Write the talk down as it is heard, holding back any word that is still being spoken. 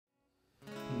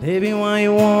Baby, why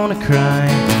you wanna cry?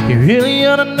 You really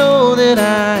ought to know that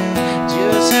I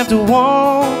just have to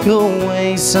walk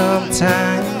away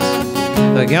sometimes.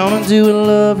 We're gonna do what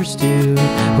lovers do.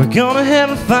 We're gonna have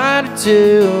a fight or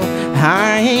two.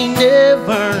 I ain't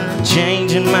never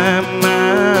changing my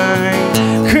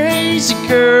mind. Crazy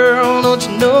girl, don't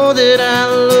you know that I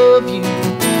love you?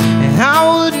 And I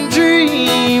wouldn't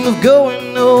dream of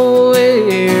going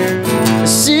nowhere. A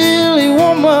silly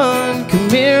woman, come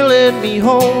here, let me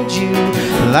hold you.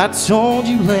 Well, I told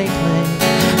you lately,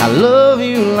 I love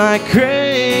you like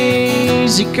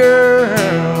crazy girl.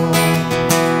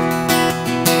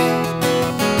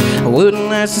 I wouldn't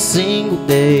last a single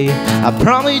day. I'd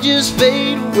probably just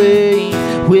fade away.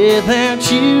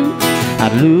 Without you,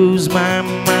 I'd lose my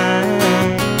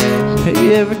mind. If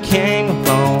you ever came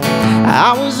along,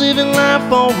 I was living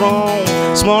life all wrong.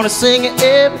 Smartest thing I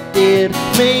ever did,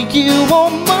 make you all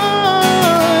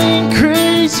mine.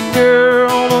 Crazy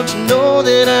girl, don't you know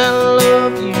that I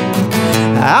love you?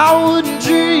 I wouldn't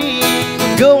dream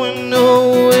of going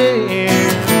nowhere.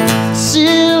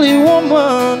 Silly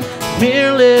woman,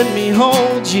 here, let me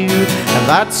hold you. Have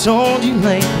I told you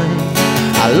lately,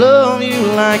 I love you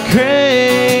like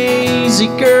crazy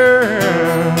girl.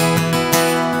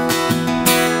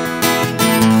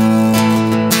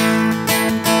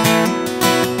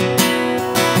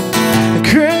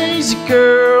 Crazy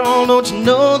girl, don't you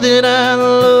know that I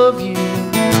love you?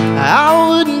 I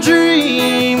wouldn't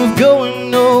dream of going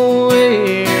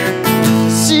nowhere.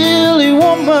 Silly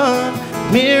woman,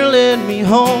 here, let me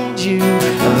hold you.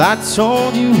 Have I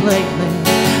told you lately,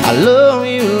 I love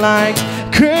you like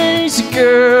crazy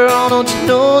girl. Don't you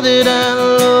know that I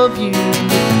love you?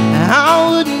 I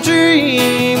wouldn't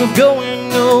dream of going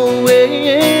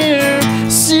nowhere.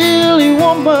 Silly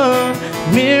woman,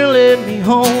 here, let me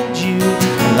hold you.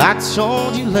 Have I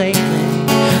told you lately,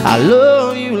 I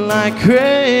love you like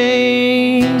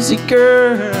crazy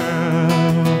girl.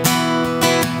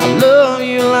 I love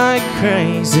you like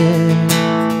crazy.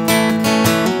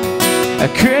 A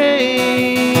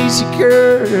crazy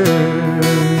girl.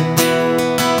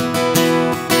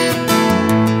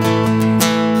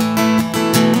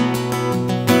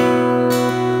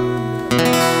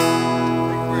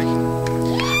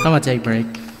 I'm gonna take a break.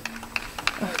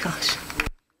 Oh gosh.